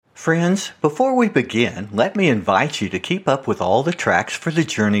Friends, before we begin, let me invite you to keep up with all the Tracks for the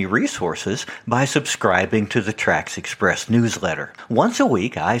Journey resources by subscribing to the Tracks Express newsletter. Once a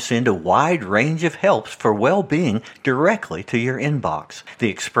week, I send a wide range of helps for well-being directly to your inbox. The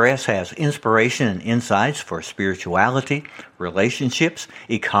Express has inspiration and insights for spirituality, relationships,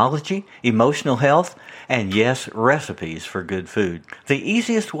 ecology, emotional health, and yes, recipes for good food. The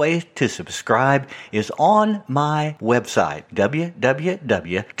easiest way to subscribe is on my website,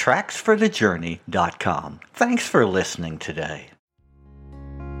 www.tracksforthejourney.com. Thanks for listening today.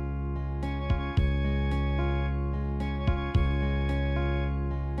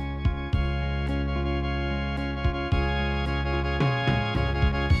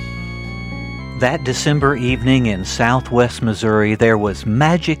 That December evening in southwest Missouri, there was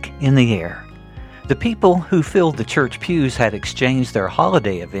magic in the air. The people who filled the church pews had exchanged their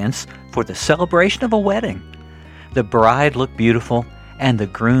holiday events for the celebration of a wedding. The bride looked beautiful, and the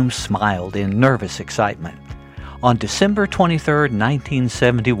groom smiled in nervous excitement. On December 23,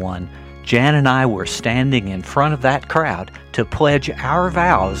 1971, Jan and I were standing in front of that crowd to pledge our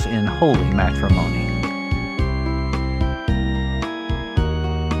vows in holy matrimony.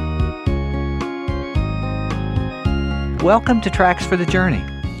 Welcome to Tracks for the Journey.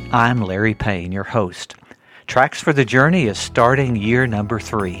 I'm Larry Payne, your host. Tracks for the Journey is starting year number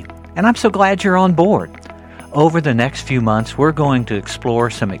 3, and I'm so glad you're on board. Over the next few months, we're going to explore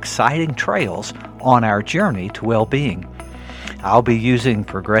some exciting trails on our journey to well-being. I'll be using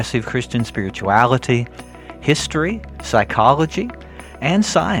progressive Christian spirituality, history, psychology, and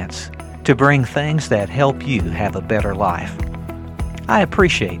science to bring things that help you have a better life. I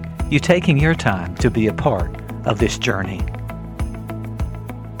appreciate you taking your time to be a part of this journey.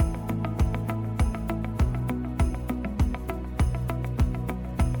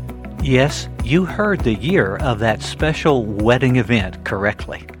 Yes, you heard the year of that special wedding event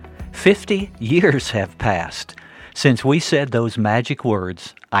correctly. 50 years have passed since we said those magic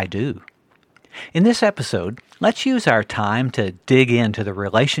words, I do. In this episode, let's use our time to dig into the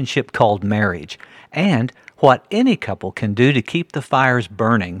relationship called marriage and what any couple can do to keep the fires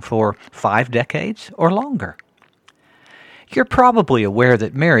burning for 5 decades or longer. You're probably aware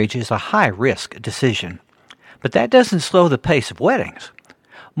that marriage is a high-risk decision, but that doesn't slow the pace of weddings.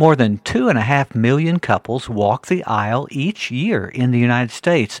 More than 2.5 million couples walk the aisle each year in the United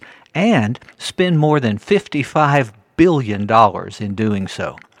States and spend more than $55 billion in doing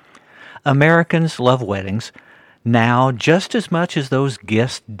so. Americans love weddings now just as much as those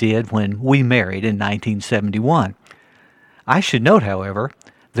guests did when we married in 1971. I should note, however,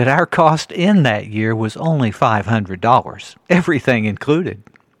 that our cost in that year was only $500, everything included.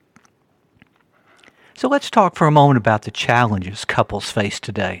 So let's talk for a moment about the challenges couples face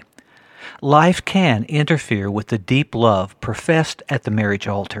today. Life can interfere with the deep love professed at the marriage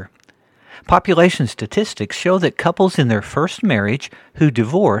altar. Population statistics show that couples in their first marriage who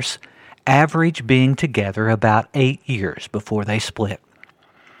divorce average being together about 8 years before they split.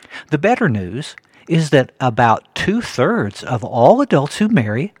 The better news is that about 2/3 of all adults who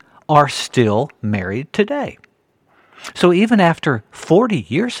marry are still married today. So even after 40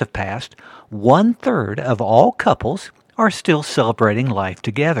 years have passed, 1/3 of all couples are still celebrating life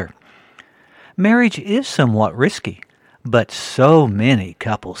together. Marriage is somewhat risky, but so many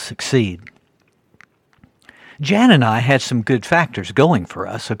couples succeed. Jan and I had some good factors going for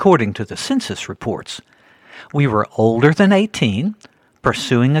us according to the census reports. We were older than 18,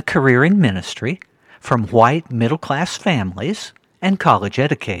 pursuing a career in ministry, from white middle-class families, and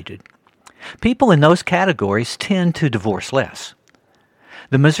college-educated. People in those categories tend to divorce less.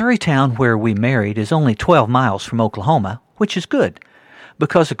 The Missouri town where we married is only 12 miles from Oklahoma, which is good,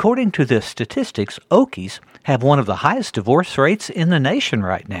 because according to the statistics, Okies have one of the highest divorce rates in the nation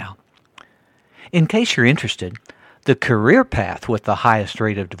right now. In case you're interested, the career path with the highest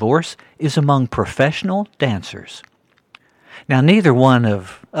rate of divorce is among professional dancers. Now, neither one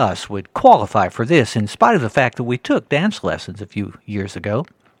of us would qualify for this in spite of the fact that we took dance lessons a few years ago.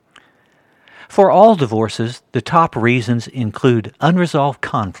 For all divorces, the top reasons include unresolved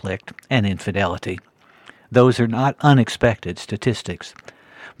conflict and infidelity. Those are not unexpected statistics.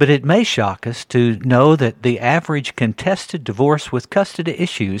 But it may shock us to know that the average contested divorce with custody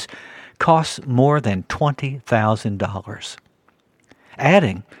issues costs more than $20,000.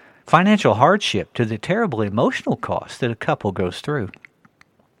 Adding financial hardship to the terrible emotional cost that a couple goes through.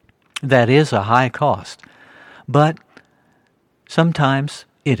 That is a high cost, but sometimes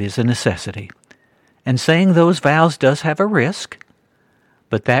it is a necessity. And saying those vows does have a risk,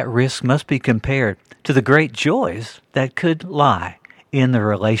 but that risk must be compared to the great joys that could lie in the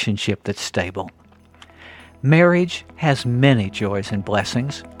relationship that's stable. Marriage has many joys and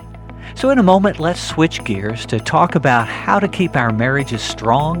blessings, So in a moment, let's switch gears to talk about how to keep our marriages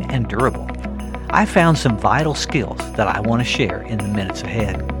strong and durable. I found some vital skills that I want to share in the minutes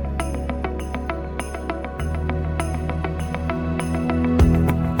ahead.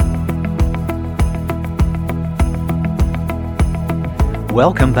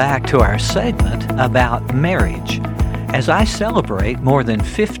 Welcome back to our segment about marriage, as I celebrate more than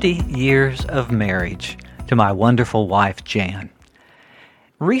 50 years of marriage to my wonderful wife, Jan.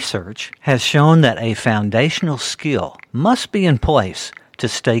 Research has shown that a foundational skill must be in place to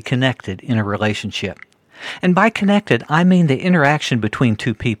stay connected in a relationship. And by connected, I mean the interaction between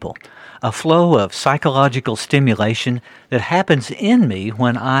two people, a flow of psychological stimulation that happens in me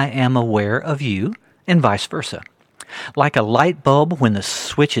when I am aware of you, and vice versa. Like a light bulb, when the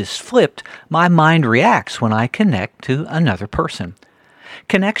switch is flipped, my mind reacts when I connect to another person.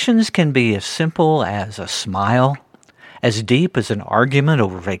 Connections can be as simple as a smile, as deep as an argument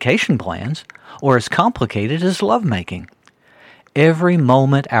over vacation plans, or as complicated as lovemaking. Every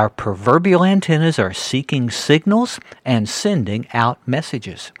moment our proverbial antennas are seeking signals and sending out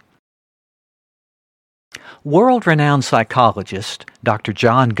messages. World-renowned psychologist Dr.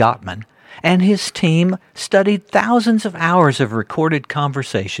 John Gottman and his team studied thousands of hours of recorded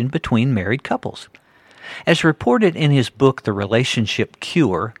conversation between married couples. As reported in his book, The Relationship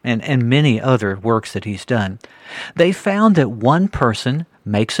Cure, and many other works that he's done, they found that one person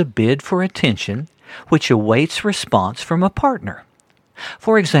makes a bid for attention which awaits response from a partner.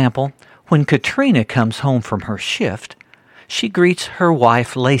 For example, when Katrina comes home from her shift, she greets her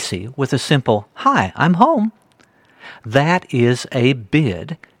wife Lacey with a simple, "Hi, I'm home." That is a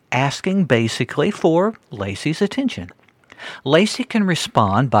bid asking basically for Lacey's attention. Lacey can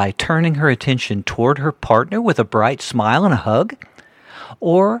respond by turning her attention toward her partner with a bright smile and a hug,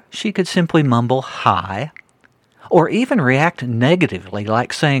 or she could simply mumble "hi," or even react negatively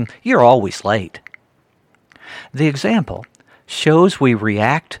like saying, "You're always late." The example shows we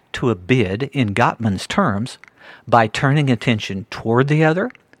react to a bid in Gottman's terms by turning attention toward the other,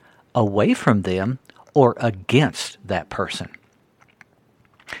 away from them, or against that person.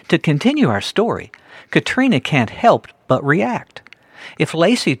 To continue our story, Katrina can't help but react. If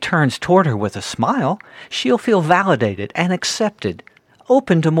Lacey turns toward her with a smile, she'll feel validated and accepted,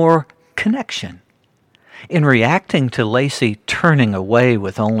 open to more connection. In reacting to Lacey turning away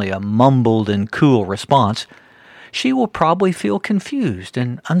with only a mumbled and cool response, she will probably feel confused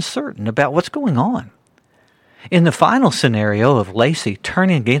and uncertain about what's going on. In the final scenario of Lacey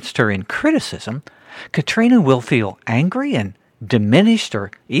turning against her in criticism, Katrina will feel angry and diminished or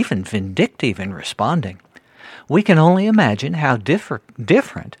even vindictive in responding. We can only imagine how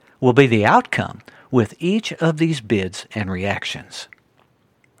different will be the outcome with each of these bids and reactions.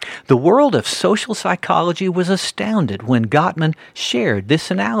 The world of social psychology was astounded when Gottman shared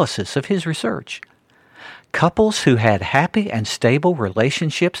this analysis of his research. Couples who had happy and stable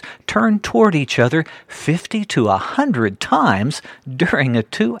relationships turned toward each other 50 to 100 times during a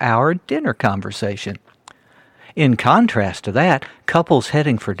 2-hour dinner conversation. In contrast to that, couples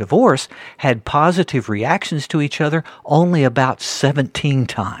heading for divorce had positive reactions to each other only about 17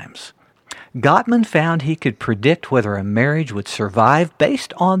 times. Gottman found he could predict whether a marriage would survive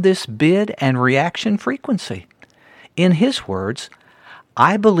based on this bid and reaction frequency. In his words,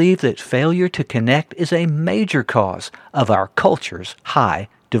 "I believe that failure to connect is a major cause of our culture's high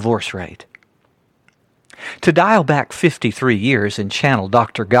divorce rate." To dial back 53 years and channel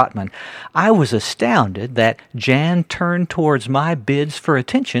Dr. Gottman, I was astounded that Jan turned towards my bids for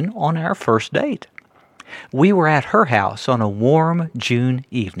attention on our first date. We were at her house on a warm June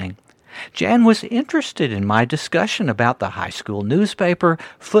evening. Jan was interested in my discussion about the high school newspaper,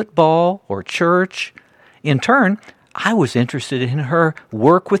 football, or church. In turn, I was interested in her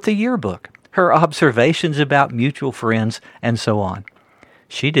work with the yearbook, her observations about mutual friends, and so on.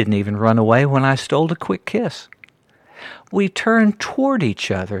 She didn't even run away when I stole a quick kiss. We turned toward each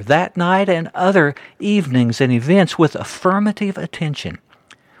other that night and other evenings and events with affirmative attention.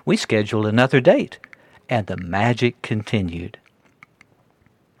 We scheduled another date, and the magic continued.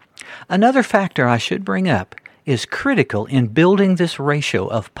 Another factor I should bring up is critical in building this ratio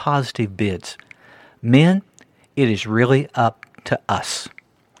of positive bids. Men, it is really up to us.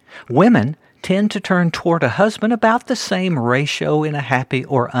 Women tend to turn toward a husband about the same ratio in a happy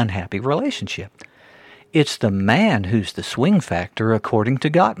or unhappy relationship. It's the man who's the swing factor, according to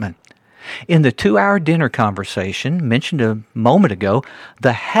Gottman. In the 2-hour dinner conversation mentioned a moment ago,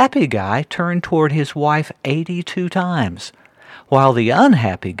 the happy guy turned toward his wife 82 times, while the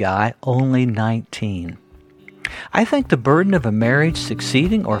unhappy guy only 19. I think the burden of a marriage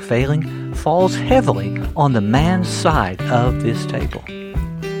succeeding or failing falls heavily on the man's side of this table.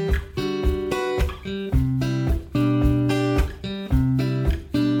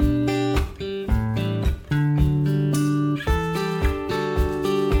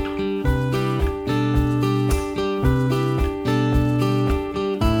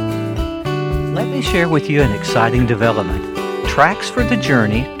 let me share with you an exciting development. Tracks for the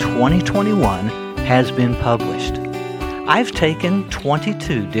Journey 2021 has been published. I've taken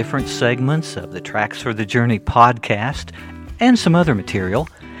 22 different segments of the Tracks for the Journey podcast and some other material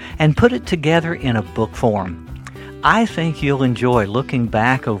and put it together in a book form. I think you'll enjoy looking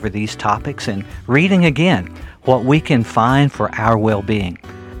back over these topics and reading again what we can find for our well-being.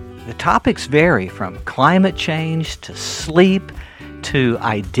 The topics vary from climate change to sleep to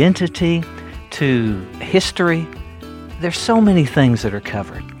identity to history. There's so many things that are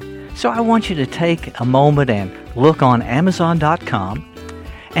covered. So I want you to take a moment and look on Amazon.com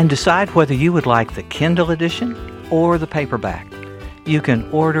and decide whether you would like the Kindle edition or the paperback. You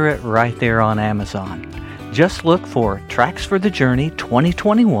can order it right there on Amazon. Just look for Tracks for the Journey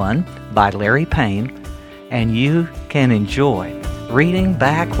 2021 by Larry Payne, and you can enjoy reading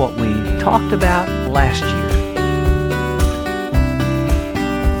back what we talked about last year.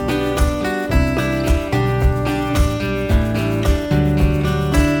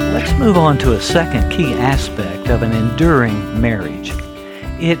 Let's move on to a second key aspect of an enduring marriage.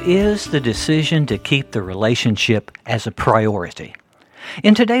 It is the decision to keep the relationship as a priority.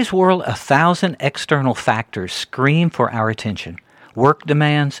 In today's world, 1,000 external factors scream for our attention. Work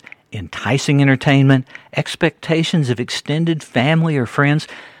demands, enticing entertainment, expectations of extended family or friends.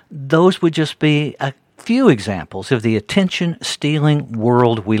 Those would just be a few examples of the attention-stealing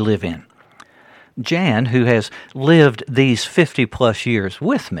world we live in. Jan, who has lived these 50-plus years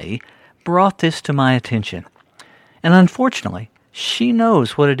with me, brought this to my attention. And unfortunately, she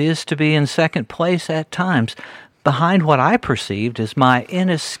knows what it is to be in second place at times behind what I perceived as my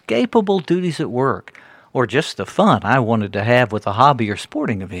inescapable duties at work, or just the fun I wanted to have with a hobby or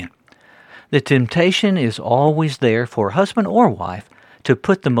sporting event. The temptation is always there for husband or wife to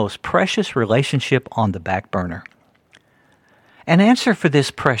put the most precious relationship on the back burner. An answer for this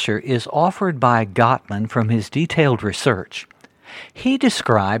pressure is offered by Gottman from his detailed research. He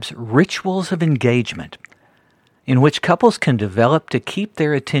describes rituals of engagement in which couples can develop to keep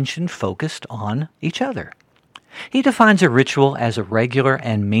their attention focused on each other. He defines a ritual as a regular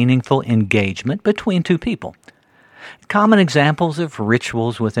and meaningful engagement between two people. Common examples of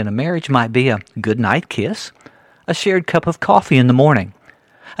rituals within a marriage might be a goodnight kiss, a shared cup of coffee in the morning,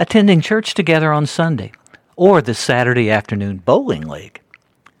 attending church together on Sunday, or the Saturday afternoon bowling league.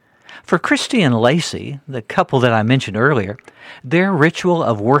 For Christy and Lacey, the couple that I mentioned earlier, their ritual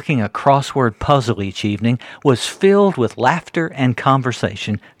of working a crossword puzzle each evening was filled with laughter and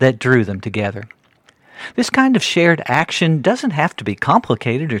conversation that drew them together. This kind of shared action doesn't have to be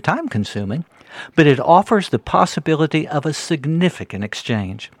complicated or time-consuming, but it offers the possibility of a significant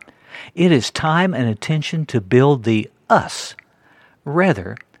exchange. It is time and attention to build the us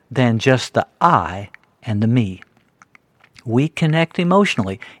rather than just the I and the me. We connect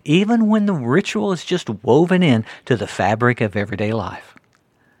emotionally, even when the ritual is just woven in to the fabric of everyday life.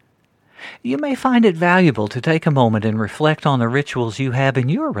 You may find it valuable to take a moment and reflect on the rituals you have in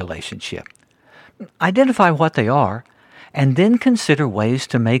your relationship. Identify what they are, and then consider ways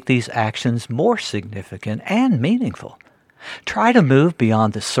to make these actions more significant and meaningful. Try to move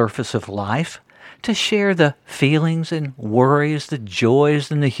beyond the surface of life to share the feelings and worries, the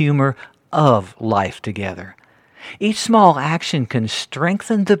joys and the humor of life together. Each small action can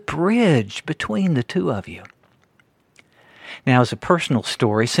strengthen the bridge between the two of you. Now, as a personal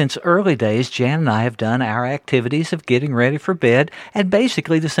story, since early days, Jan and I have done our activities of getting ready for bed at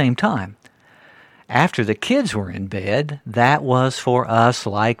basically the same time. After the kids were in bed, that was for us,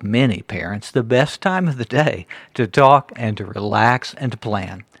 like many parents, the best time of the day to talk and to relax and to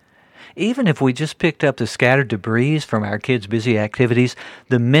plan. Even if we just picked up the scattered debris from our kids' busy activities,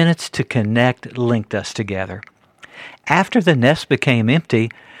 the minutes to connect linked us together. After the nest became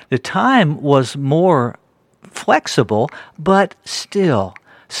empty, the time was more flexible, but still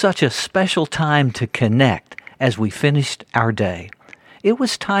such a special time to connect as we finished our day. It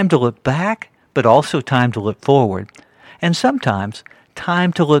was time to look back, but also time to look forward, and sometimes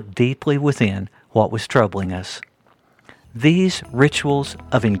time to look deeply within what was troubling us. These rituals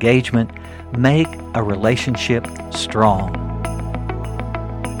of engagement make a relationship strong.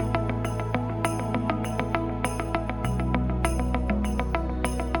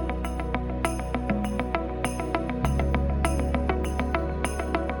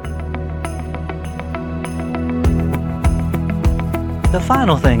 The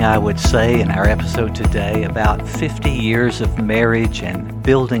final thing I would say in our episode today about 50 years of marriage and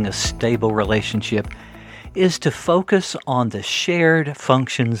building a stable relationship is to focus on the shared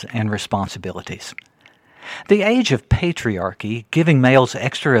functions and responsibilities. The age of patriarchy, giving males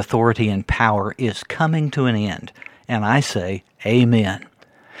extra authority and power, is coming to an end, and I say amen.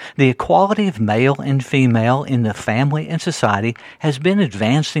 The equality of male and female in the family and society has been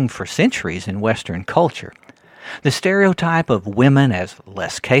advancing for centuries in Western culture. The stereotype of women as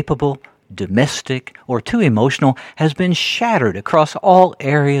less capable, domestic, or too emotional has been shattered across all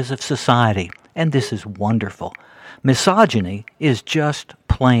areas of society, and this is wonderful. Misogyny is just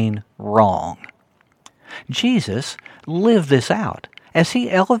plain wrong. Jesus lived this out as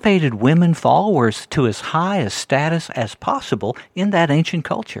he elevated women followers to as high a status as possible in that ancient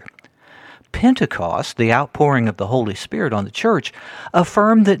culture. Pentecost, the outpouring of the Holy Spirit on the church,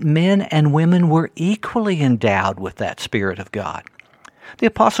 affirmed that men and women were equally endowed with that Spirit of God. The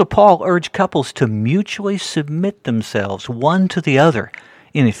Apostle Paul urged couples to mutually submit themselves one to the other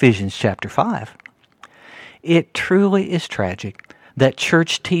in Ephesians chapter 5. It truly is tragic that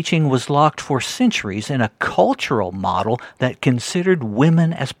church teaching was locked for centuries in a cultural model that considered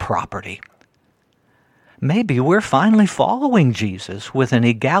women as property. Maybe we're finally following Jesus with an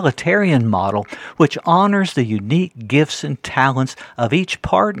egalitarian model which honors the unique gifts and talents of each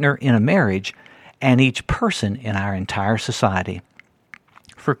partner in a marriage and each person in our entire society.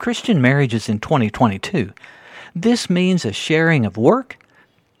 For Christian marriages in 2022, this means a sharing of work,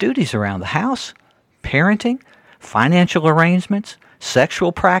 duties around the house, parenting, financial arrangements,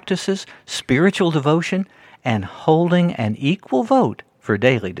 sexual practices, spiritual devotion, and holding an equal vote for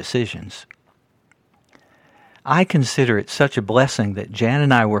daily decisions. I consider it such a blessing that Jan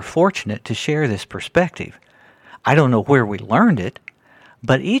and I were fortunate to share this perspective. I don't know where we learned it,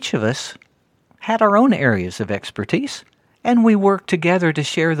 but each of us had our own areas of expertise, and we worked together to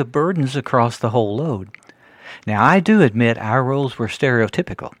share the burdens across the whole load. Now, I do admit our roles were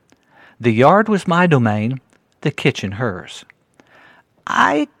stereotypical. The yard was my domain, the kitchen hers.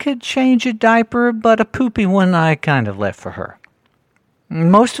 I could change a diaper, but a poopy one I kind of left for her.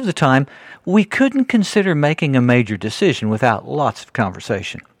 Most of the time, we couldn't consider making a major decision without lots of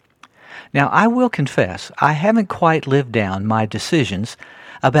conversation. Now, I will confess, I haven't quite lived down my decisions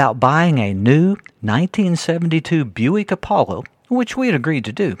about buying a new 1972 Buick Apollo, which we had agreed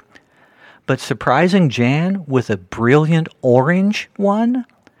to do. But surprising Jan with a brilliant orange one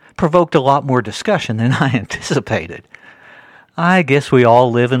provoked a lot more discussion than I anticipated. I guess we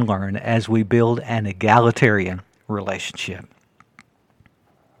all live and learn as we build an egalitarian relationship.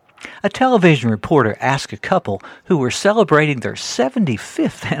 A television reporter asked a couple who were celebrating their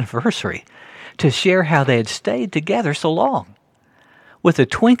 75th anniversary to share how they had stayed together so long. With a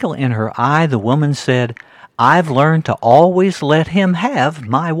twinkle in her eye, the woman said, "I've learned to always let him have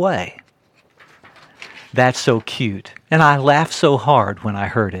my way." That's so cute, and I laughed so hard when I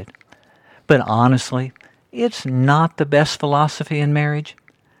heard it. But honestly, it's not the best philosophy in marriage.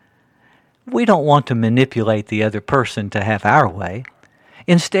 We don't want to manipulate the other person to have our way.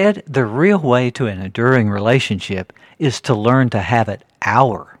 Instead, the real way to an enduring relationship is to learn to have it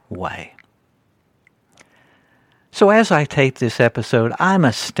our way. So as I tape this episode, I'm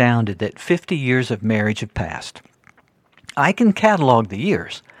astounded that 50 years of marriage have passed. I can catalog the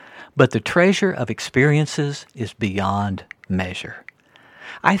years, but the treasure of experiences is beyond measure.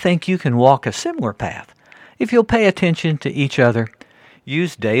 I think you can walk a similar path if you'll pay attention to each other,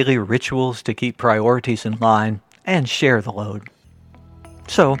 use daily rituals to keep priorities in line, and share the load.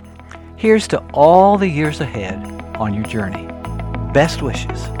 So, here's to all the years ahead on your journey. Best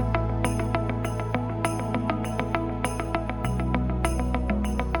wishes.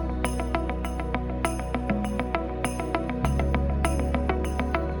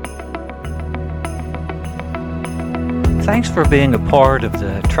 Thanks for being a part of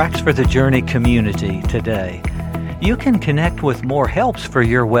the Tracks for the Journey community today. You can connect with more helps for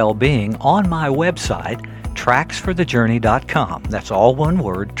your well-being on my website, tracksforthejourney.com. That's all one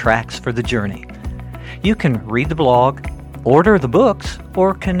word, Tracks for the Journey. You can read the blog, order the books,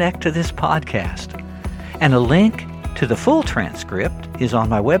 or connect to this podcast. And a link to the full transcript is on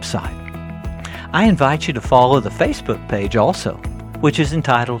my website. I invite you to follow the Facebook page also, which is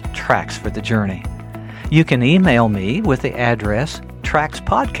entitled Tracks for the Journey. You can email me with the address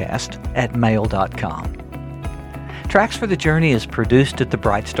trackspodcast@mail.com. Tracks for the Journey is produced at the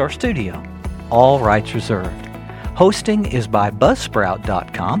Bright Star Studio. All rights reserved. Hosting is by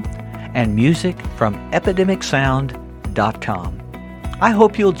Buzzsprout.com and music from EpidemicSound.com. I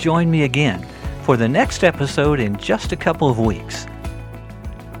hope you'll join me again for the next episode in just a couple of weeks.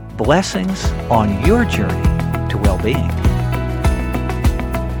 Blessings on your journey to well-being.